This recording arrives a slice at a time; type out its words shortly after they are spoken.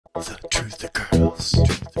The Truth of Girls. The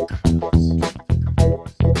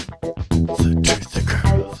Truth of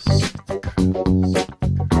Girls.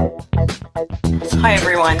 Hi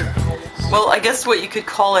everyone. Well, I guess what you could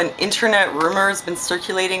call an internet rumor has been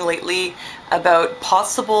circulating lately about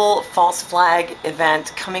possible false flag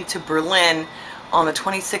event coming to Berlin on the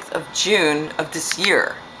 26th of June of this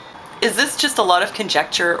year. Is this just a lot of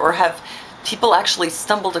conjecture, or have people actually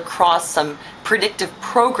stumbled across some predictive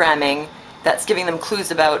programming that's giving them clues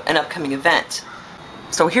about an upcoming event?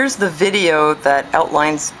 So here's the video that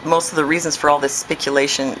outlines most of the reasons for all this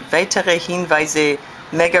speculation. Weitere Hinweise,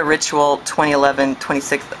 Mega Ritual 2011,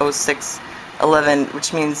 260611,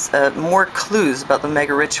 which means more clues about the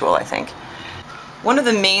Mega Ritual, I think. One of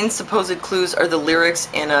the main supposed clues are the lyrics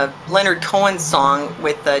in a Leonard Cohen song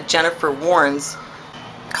with Jennifer Warnes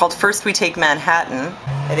called First We Take Manhattan.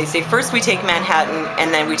 And they say, first we take Manhattan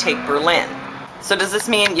and then we take Berlin. So does this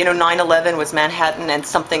mean, 9/11 was Manhattan and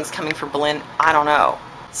something's coming for Berlin? I don't know.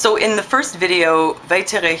 So in the first video,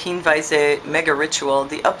 Weitere Hinweise Mega Ritual,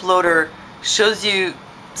 the uploader shows you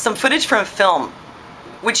some footage from a film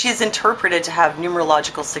which is interpreted to have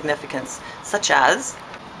numerological significance, such as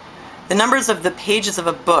the numbers of the pages of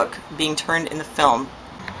a book being turned in the film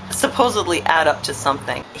supposedly add up to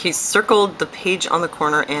something. He's circled the page on the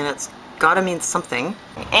corner and it's gotta mean something.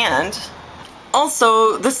 And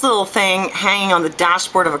also, this little thing hanging on the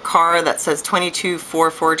dashboard of a car that says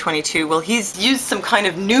 224422, well, he's used some kind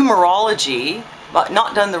of numerology, but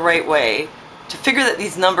not done the right way, to figure that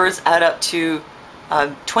these numbers add up to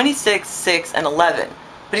 26, 6, and 11.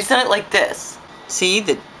 But he's done it like this. See,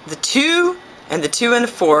 the 2 and the 2 and the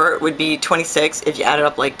 4 would be 26 if you add it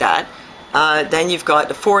up like that. Then you've got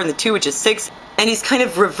the 4 and the 2, which is 6, and he's kind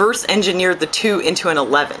of reverse engineered the 2 into an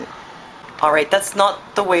 11. Alright, that's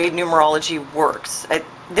not the way numerology works.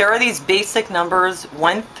 There are these basic numbers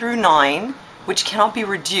 1 through 9, which cannot be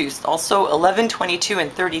reduced. Also 11, 22,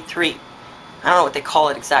 and 33. I don't know what they call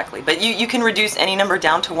it exactly, but you can reduce any number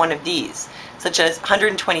down to one of these. Such as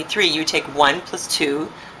 123, you take 1 plus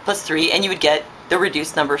 2 plus 3, and you would get the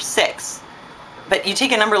reduced number 6. But you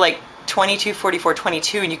take a number like 22, 44,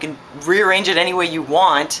 22, and you can rearrange it any way you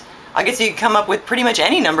want. I guess you can come up with pretty much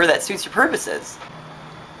any number that suits your purposes.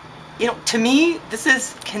 To me, this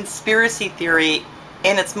is conspiracy theory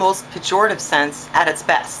in its most pejorative sense at its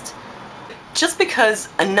best. Just because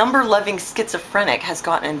a number-loving schizophrenic has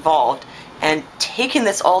gotten involved and taken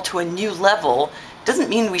this all to a new level doesn't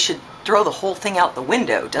mean we should throw the whole thing out the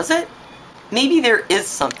window, does it? Maybe there is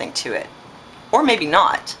something to it. Or maybe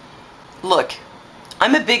not. Look,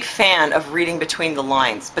 I'm a big fan of reading between the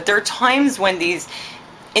lines, but there are times when these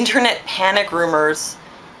internet panic rumors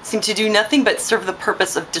seem to do nothing but serve the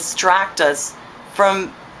purpose of distract us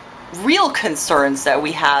from real concerns that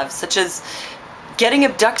we have, such as getting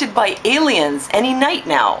abducted by aliens any night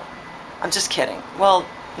now. I'm just kidding. Well,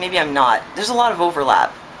 maybe I'm not. There's a lot of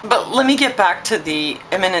overlap. But let me get back to the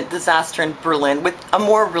imminent disaster in Berlin with a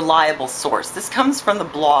more reliable source. This comes from the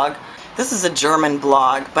blog. This is a German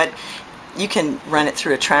blog, but you can run it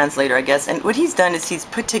through a translator, I guess. And what he's done is he's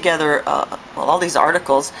put together all these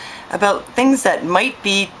articles about things that might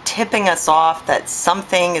be tipping us off that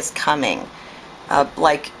something is coming.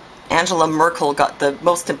 Like Angela Merkel got the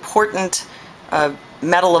most important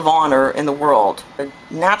Medal of Honor in the world.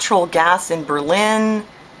 Natural gas in Berlin,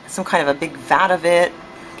 some kind of a big vat of it.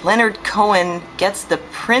 Leonard Cohen gets the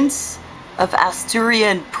Prince of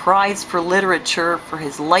Asturian Prize for Literature for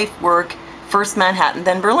his life work, first Manhattan,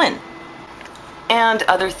 then Berlin. And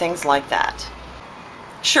other things like that.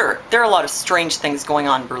 Sure, there are a lot of strange things going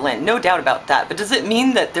on in Berlin, no doubt about that, but does it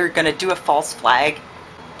mean that they're going to do a false flag?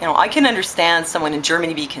 I can understand someone in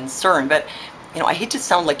Germany be concerned, but, I hate to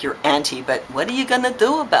sound like your auntie, but what are you going to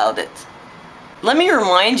do about it? Let me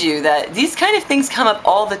remind you that these kind of things come up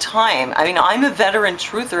all the time. I mean, I'm a veteran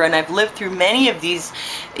truther, and I've lived through many of these,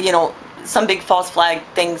 some big false flag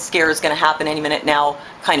thing, scare is going to happen any minute now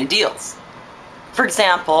kind of deals. For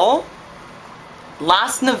example,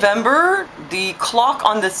 last November, the clock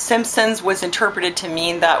on The Simpsons was interpreted to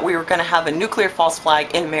mean that we were going to have a nuclear false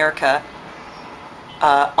flag in America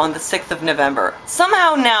on the 6th of November.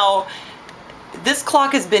 Somehow now, this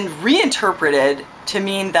clock has been reinterpreted to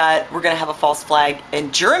mean that we're going to have a false flag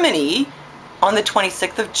in Germany on the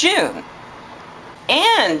 26th of June.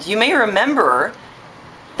 And you may remember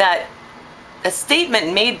that a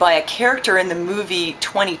statement made by a character in the movie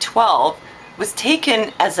 2012 was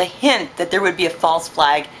taken as a hint that there would be a false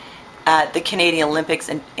flag at the Canadian Olympics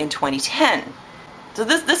in 2010. So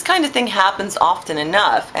this kind of thing happens often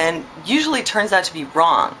enough and usually turns out to be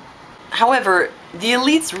wrong. However, the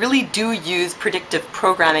elites really do use predictive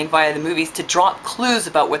programming via the movies to drop clues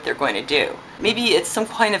about what they're going to do. maybe it's some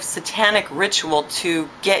kind of satanic ritual to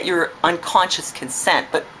get your unconscious consent,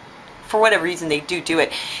 but for whatever reason they do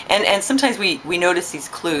it. And sometimes we notice these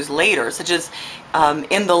clues later, such as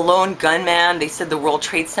in The Lone Gunman, they said the World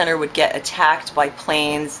Trade Center would get attacked by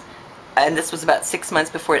planes, and this was about 6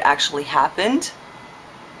 months before it actually happened.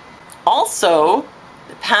 Also,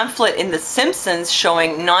 the pamphlet in The Simpsons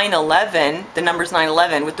showing 9/11, the numbers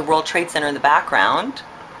 9/11 with the World Trade Center in the background.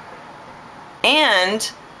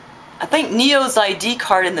 And I think Neo's ID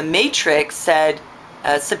card in The Matrix said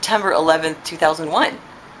September 11th, 2001.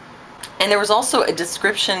 And there was also a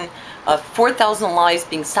description of 4,000 lives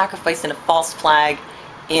being sacrificed in a false flag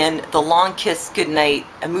in The Long Kiss Goodnight,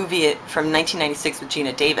 a movie from 1996 with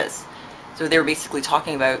Gina Davis. So they were basically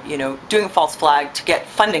talking about, you know, doing a false flag to get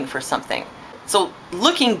funding for something. So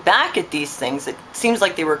looking back at these things, it seems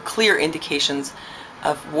like they were clear indications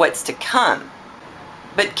of what's to come.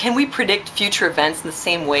 But can we predict future events in the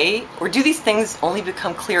same way? Or do these things only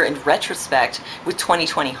become clear in retrospect with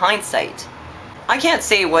 20/20 hindsight? I can't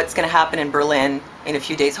say what's going to happen in Berlin in a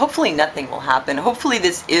few days. Hopefully nothing will happen. Hopefully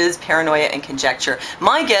this is paranoia and conjecture.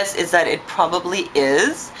 My guess is that it probably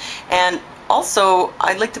is. And also,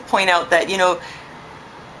 I'd like to point out that, you know,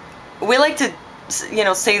 we like to, you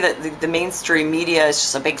know, say that the mainstream media is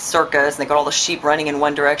just a big circus and they got all the sheep running in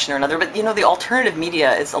one direction or another. But, you know, the alternative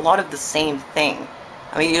media is a lot of the same thing.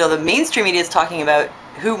 I mean, you know, the mainstream media is talking about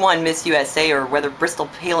who won Miss USA or whether Bristol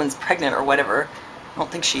Palin's pregnant or whatever. I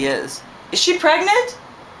don't think she is. Is she pregnant?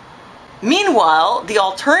 Meanwhile, the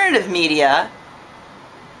alternative media,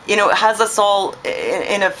 you know, has us all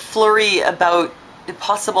in a flurry about the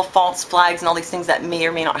possible false flags and all these things that may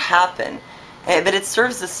or may not happen. But it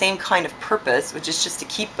serves the same kind of purpose, which is just to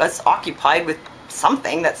keep us occupied with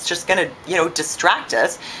something that's just going to, you know, distract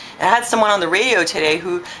us. And I had someone on the radio today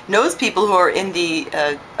who knows people who are in the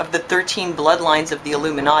of the 13 bloodlines of the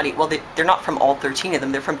Illuminati. Well, they're not from all 13 of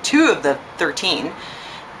them. They're from 2 of the 13.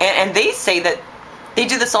 And they say that they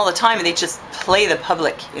do this all the time and they just play the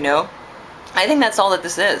public, you know. I think that's all that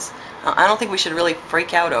this is. I don't think we should really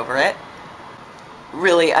freak out over it.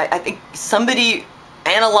 Really, I think somebody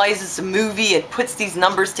analyzes a movie and puts these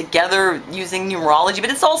numbers together using numerology, but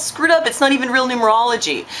it's all screwed up. It's not even real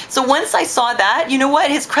numerology. So once I saw that, you know what?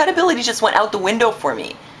 His credibility just went out the window for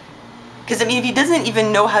me. Because, I mean, if he doesn't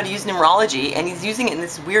even know how to use numerology and he's using it in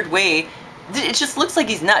this weird way, it just looks like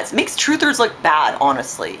he's nuts. It makes truthers look bad,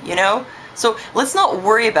 honestly, you know? So let's not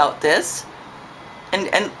worry about this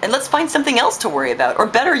and let's find something else to worry about. Or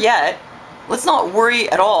better yet, let's not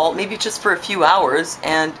worry at all, maybe just for a few hours,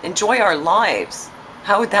 and enjoy our lives.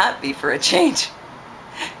 How would that be for a change?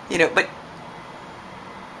 You know, but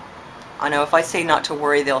I know if I say not to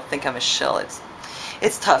worry, they'll think I'm a shill.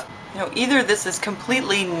 It's tough. You know, either this is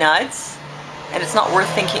completely nuts and it's not worth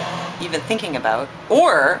even thinking about,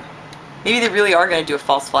 or maybe they really are going to do a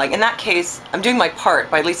false flag. In that case, I'm doing my part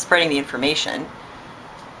by at least spreading the information.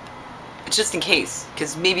 Just in case,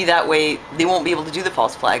 because maybe that way they won't be able to do the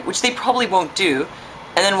false flag, which they probably won't do,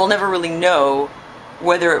 and then we'll never really know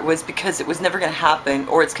whether it was because it was never going to happen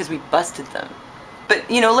or it's because we busted them. But,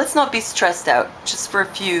 you know, let's not be stressed out just for a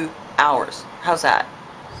few hours. How's that?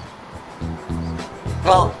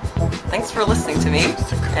 Well, thanks for listening to me,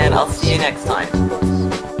 and I'll see you next time.